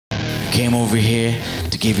came over here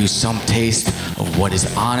to give you some taste of what is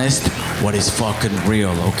honest, what is fucking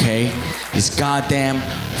real, okay? These goddamn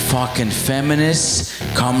fucking feminists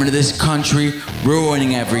coming to this country,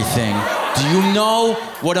 ruining everything. Do you know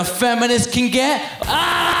what a feminist can get?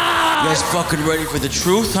 Ah! You guys fucking ready for the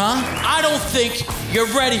truth, huh? I don't think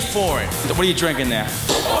you're ready for it. What are you drinking there?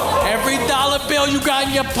 Every dollar bill you got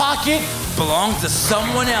in your pocket belongs to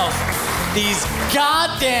someone else. These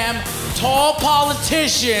goddamn tall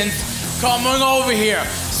politicians coming over here.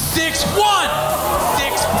 6'1", 6'4",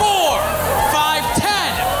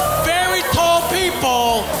 5'10", very tall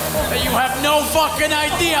people that you have no fucking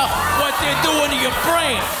idea what they're doing to your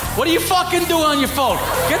brain. What are you fucking doing on your phone?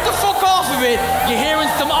 Get the fuck off of it. You're hearing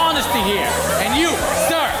some honesty here. And you,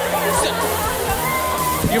 sir,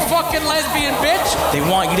 you fucking lesbian bitch. They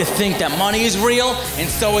want you to think that money is real and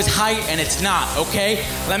so is height, and it's not, okay?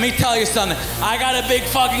 Let me tell you something. I got a big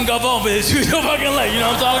fucking gabon, but it's no fucking leg. You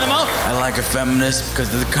know what I'm talking about? I like a feminist because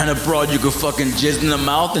they're the kind of broad you could fucking jizz in the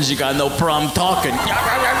mouth and she got no problem talking. I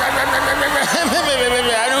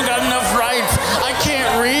don't got enough rights. I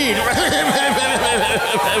can't read.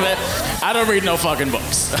 I don't read no fucking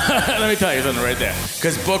books. Let me tell you something right there.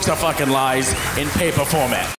 Because books are fucking lies in paper format.